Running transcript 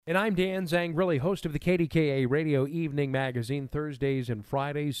And I'm Dan Zangrilli, host of the KDKA Radio Evening Magazine, Thursdays and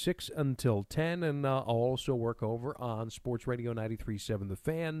Fridays, 6 until 10. And I'll also work over on Sports Radio 93.7 The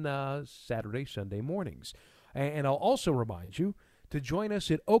Fan, Saturday, Sunday mornings. And I'll also remind you to join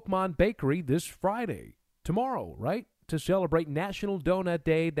us at Oakmont Bakery this Friday, tomorrow, right? To celebrate National Donut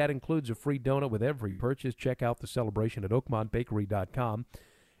Day. That includes a free donut with every purchase. Check out the celebration at oakmontbakery.com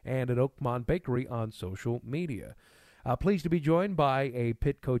and at Oakmont Bakery on social media. Pleased to be joined by a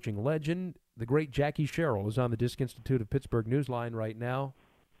Pitt coaching legend. The great Jackie Sherrill is on the Disc Institute of Pittsburgh Newsline right now.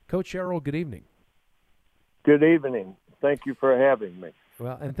 Coach Sherrill, good evening. Good evening. Thank you for having me.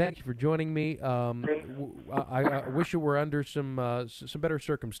 Well, and thank you for joining me. I wish it were under some better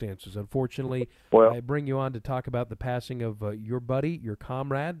circumstances. Unfortunately, I bring you on to talk about the passing of your buddy, your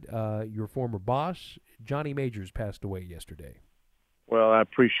comrade, your former boss. Johnny Majors passed away yesterday. Well, I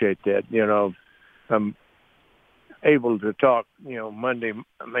appreciate that. I'm able to talk,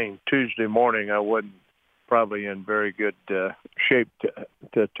 Tuesday morning I wasn't probably in very good shape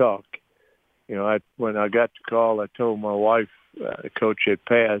to talk. When I got the call, I told my wife the coach had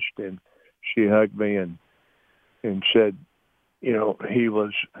passed, and she hugged me and said, he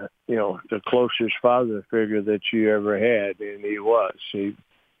was, the closest father figure that you ever had, and he was.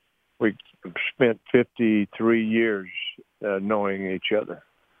 We spent 53 years knowing each other.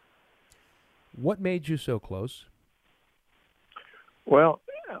 What made you so close? Well,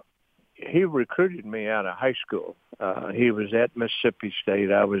 he recruited me out of high school. He was at Mississippi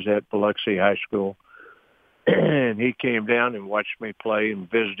State. I was at Biloxi High School. And he came down and watched me play and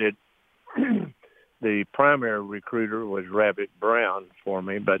visited. The primary recruiter was Rabbit Brown for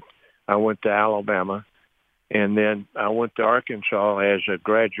me, but I went to Alabama. And then I went to Arkansas as a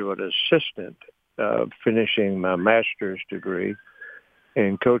graduate assistant, finishing my master's degree.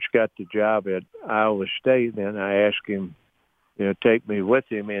 And Coach got the job at Iowa State. Then I asked him, take me with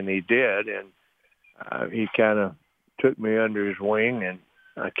him, and he did. And he kind of took me under his wing, and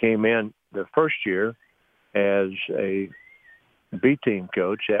I came in the first year as a B-team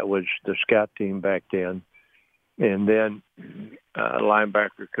coach. That was the scout team back then. And then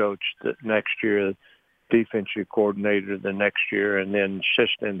linebacker coach the next year, defensive coordinator the next year, and then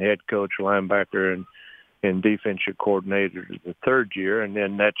assistant head coach, linebacker, and defensive coordinator the third year. And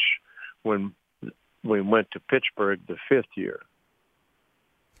then that's when we went to Pittsburgh the fifth year.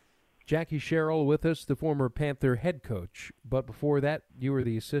 Jackie Sherrill with us, the former Panther head coach. But before that, you were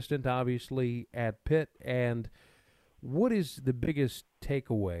the assistant, obviously, at Pitt. And what is the biggest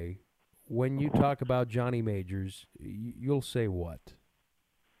takeaway when you talk about Johnny Majors? You'll say what?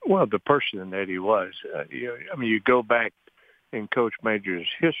 Well, the person that he was. You go back in Coach Majors'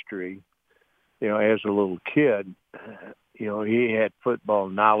 history, as a little kid, he had football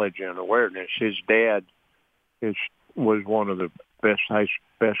knowledge and awareness. His dad was one of the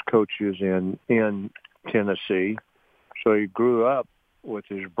best coaches in Tennessee. So he grew up with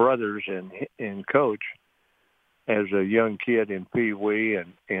his brothers and Coach as a young kid in Pee Wee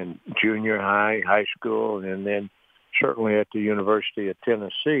and junior high school, and then certainly at the University of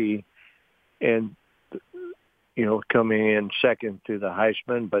Tennessee, and coming in second to the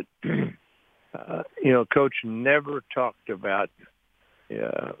Heisman. But Coach never talked about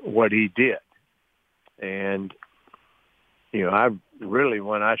what he did. And, I really,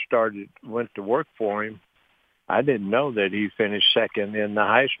 when I went to work for him, I didn't know that he finished second in the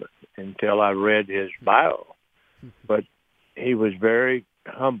Heisman until I read his bio. But he was very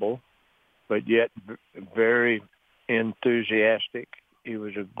humble, but yet very enthusiastic. He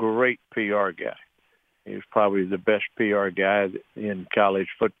was a great PR guy. He was probably the best PR guy in college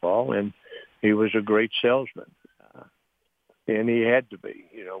football, and he was a great salesman. And he had to be.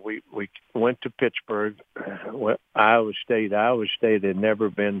 We went to Pittsburgh, Iowa State. Iowa State had never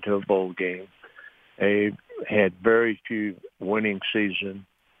been to a bowl game. They had very few winning seasons.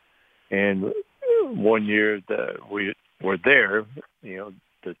 And one year we were there,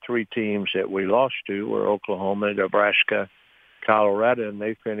 the three teams that we lost to were Oklahoma, Nebraska, Colorado, and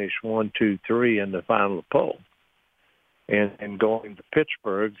they finished 1, 2, 3 in the final poll. And going to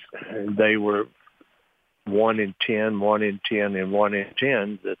Pittsburgh, they were 1-10, 1-10, and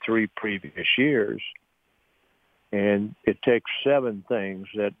 1-10 the three previous years. And it takes 7 things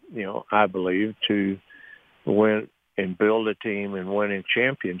that, I believe, to win and build a team and win a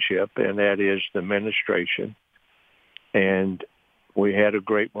championship, and that is the administration. And we had a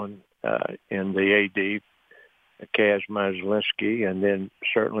great one in the AD, Kaz Maslinski, and then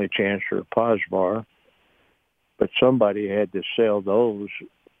certainly Chancellor Posbar. But somebody had to sell those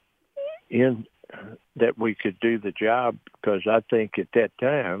in that we could do the job, because I think at that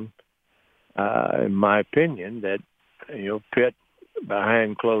time, in my opinion, that Pitt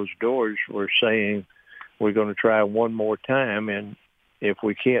behind closed doors were saying we're going to try one more time, and if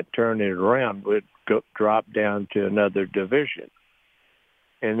we can't turn it around, we'd drop down to another division.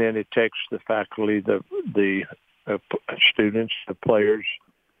 And then it takes the faculty, the students, the players,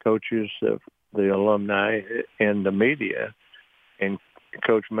 coaches, the alumni, and the media. And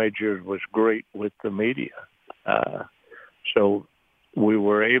Coach Majors was great with the media. So we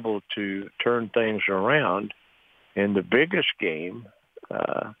were able to turn things around. And the biggest game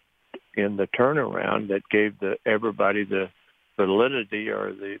in the turnaround that gave everybody the validity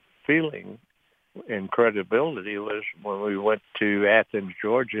or the feeling and credibility was when we went to Athens,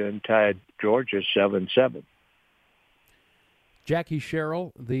 Georgia, and tied Georgia 7-7. Jackie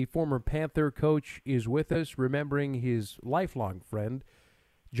Sherrill, the former Panther coach, is with us, remembering his lifelong friend,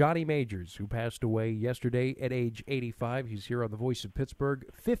 Johnny Majors, who passed away yesterday at age 85. He's here on The Voice of Pittsburgh.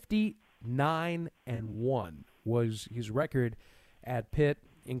 59-1 was his record at Pitt,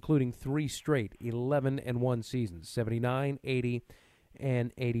 including 3 straight 11-1 seasons, 79, 80,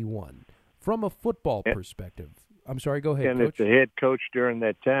 and 81. From a football perspective, I'm sorry, go ahead, and Coach. If the head coach during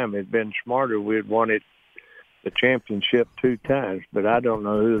that time had been smarter, we'd won it the championship 2 times, but I don't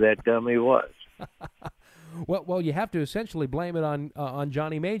know who that dummy was. Well, you have to essentially blame it on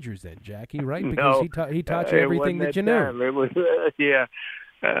Johnny Majors then, Jackie, right? Because he taught you everything that you knew. It was,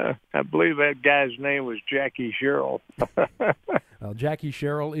 I believe that guy's name was Jackie Sherrill. Well, Jackie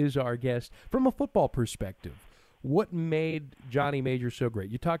Sherrill is our guest. From a football perspective, what made Johnny Majors so great?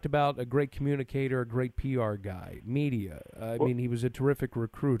 You talked about a great communicator, a great PR guy, media. I mean, he was a terrific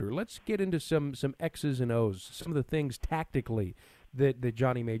recruiter. Let's get into some X's and O's, some of the things tactically that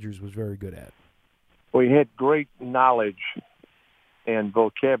Johnny Majors was very good at. We had great knowledge and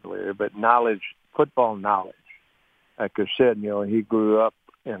vocabulary, but football knowledge. Like I said, he grew up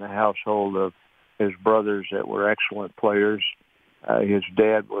in a household of his brothers that were excellent players. His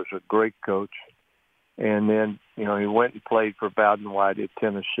dad was a great coach. And then, he went and played for Bowden White at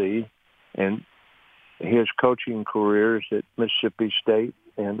Tennessee. And his coaching careers at Mississippi State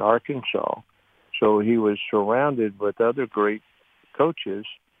and Arkansas. So he was surrounded with other great coaches,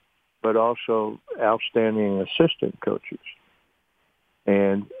 but also outstanding assistant coaches.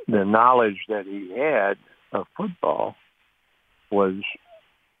 And the knowledge that he had of football was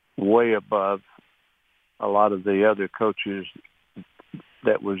way above a lot of the other coaches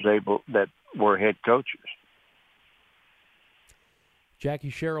that were head coaches. Jackie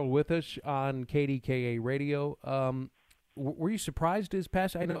Sherrill with us on KDKA Radio. Were you surprised his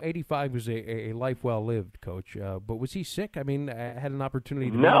pass? I know 85 was a life well lived, Coach, but was he sick? I mean, I had an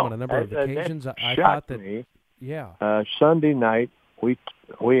opportunity to meet him on a number of occasions. I thought that, me. Yeah. Sunday night, we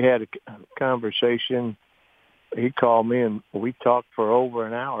had a conversation. He called me and we talked for over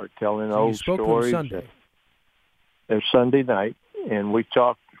an hour, telling old stories. You spoke to him Sunday. Sunday night, and we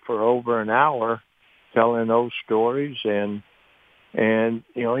talked for over an hour, telling those stories, and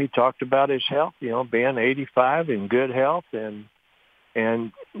he talked about his health, being 85 in good health and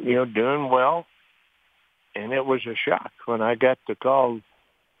doing well. And it was a shock when I got the call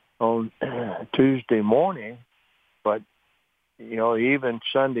on Tuesday morning. But, even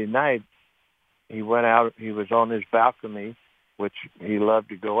Sunday night, he went out, he was on his balcony, which he loved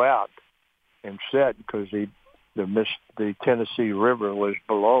to go out and sit because the Tennessee River was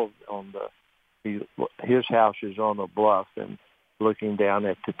below his house is on a bluff and looking down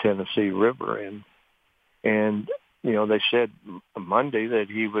at the Tennessee River. And they said Monday that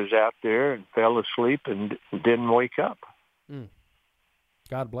he was out there and fell asleep and didn't wake up.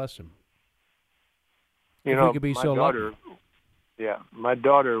 God bless him. If we could be so lucky. Yeah, my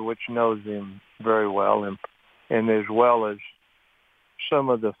daughter, which knows him very well, and as well as some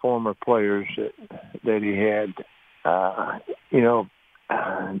of the former players that he had,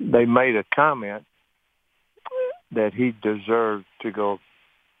 they made a comment that he deserved to go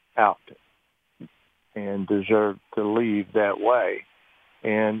out and deserved to leave that way,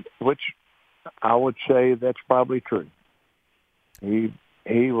 and which I would say that's probably true. He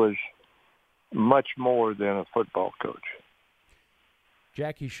was much more than a football coach.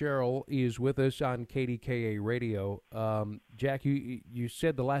 Jackie Sherrill is with us on KDKA Radio. Jackie, you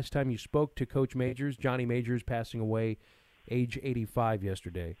said the last time you spoke to Coach Majors, Johnny Majors, passing away, age 85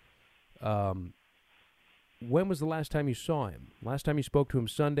 yesterday. When was the last time you saw him? Last time you spoke to him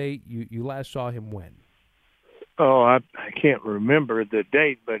Sunday. You last saw him when? Oh, I can't remember the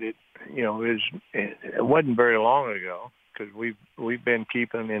date, but it wasn't very long ago because we've been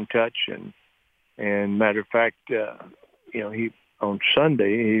keeping in touch and matter of fact, he. On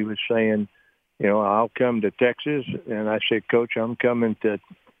Sunday, he was saying, I'll come to Texas. And I said, Coach, I'm coming to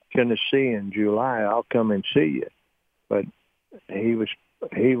Tennessee in July. I'll come and see you. But he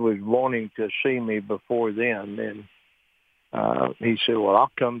was wanting to see me before then, and he said, "Well,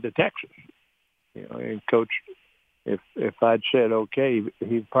 I'll come to Texas." And Coach, if I'd said okay,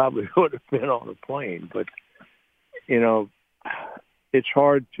 he probably would have been on a plane. But it's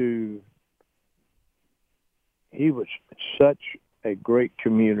hard to. He was such a great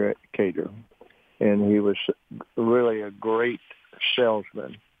communicator, and he was really a great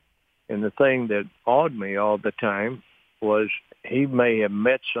salesman. And the thing that awed me all the time was he may have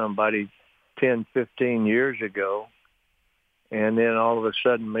met somebody 10, 15 years ago, and then all of a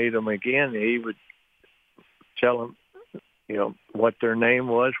sudden meet them again. He would tell them, what their name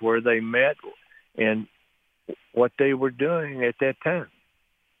was, where they met, and what they were doing at that time.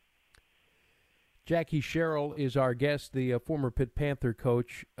 Jackie Sherrill is our guest, the former Pitt Panther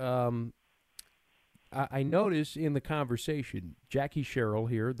coach. I notice in the conversation, Jackie Sherrill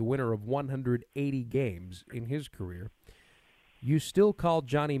here, the winner of 180 games in his career, you still call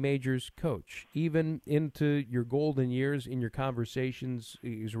Johnny Majors coach, even into your golden years in your conversations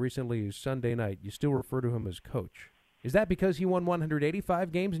as recently as Sunday night. You still refer to him as coach. Is that because he won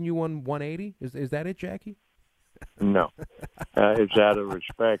 185 games and you won 180? Is that it, Jackie? No, it's out of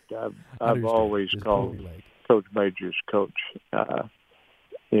respect. I've always called Coach Majors coach.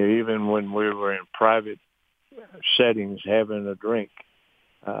 Even when we were in private settings having a drink,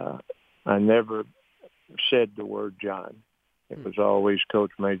 I never said the word John. It was always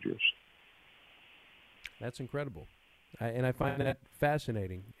Coach Majors. That's incredible, and I find that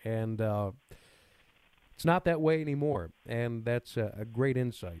fascinating. And it's not that way anymore, and that's a great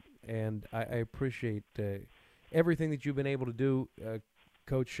insight. And I appreciate everything that you've been able to do,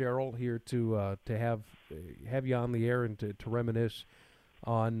 Coach Sherrill, here to have you on the air and to reminisce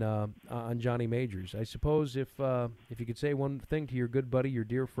on Johnny Majors. I suppose if you could say one thing to your good buddy, your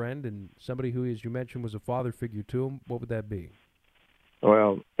dear friend, and somebody who, as you mentioned, was a father figure to him, what would that be?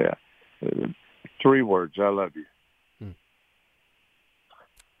 Well, yeah, 3 words: I love you.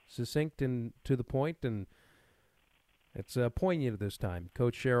 Succinct and to the point, and it's poignant at this time.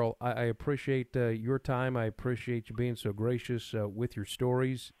 Coach Sherrill, I appreciate your time. I appreciate you being so gracious with your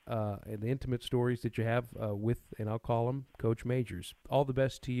stories and the intimate stories that you have with, and I'll call him, Coach Majors. All the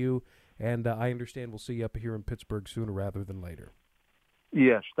best to you, and I understand we'll see you up here in Pittsburgh sooner rather than later.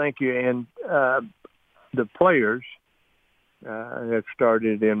 Yes, thank you. And the players have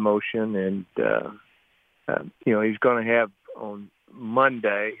started in motion, and, he's going to have on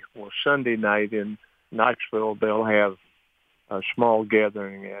Monday or Sunday night in Knoxville, they'll have a small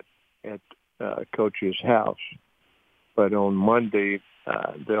gathering at Coach's house. But on Monday,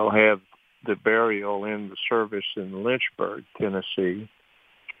 they'll have the burial in the service in Lynchburg, Tennessee.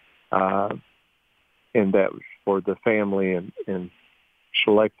 And that was for the family and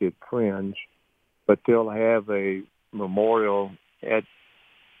selected friends. But they'll have a memorial at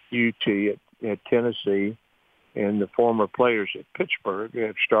UT at Tennessee. And the former players at Pittsburgh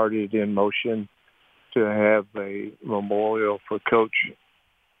have started in motion to have a memorial for Coach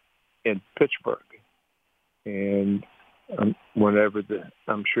in Pittsburgh. And I'm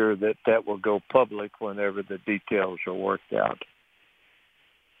sure that will go public whenever the details are worked out.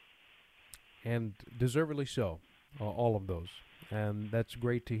 And deservedly so, all of those. And that's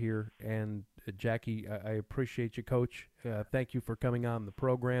great to hear. And Jackie, I appreciate you, Coach. Thank you for coming on the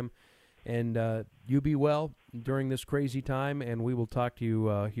program. And you be well during this crazy time, and we will talk to you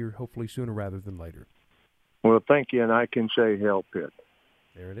here hopefully sooner rather than later. Well, thank you, and I can say hell, Pitt.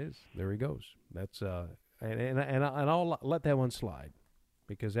 There it is. There he goes. That's and I'll let that one slide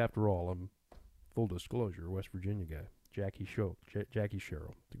because after all, I'm full disclosure, West Virginia guy, Jackie Sherrill,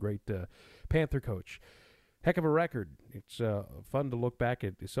 the great Panther coach. Heck of a record. It's fun to look back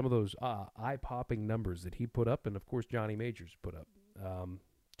at some of those eye-popping numbers that he put up, and of course Johnny Majors put up.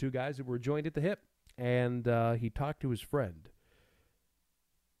 2 guys that were joined at the hip, and he talked to his friend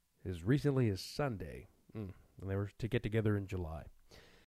as recently as Sunday, and they were to get together in July.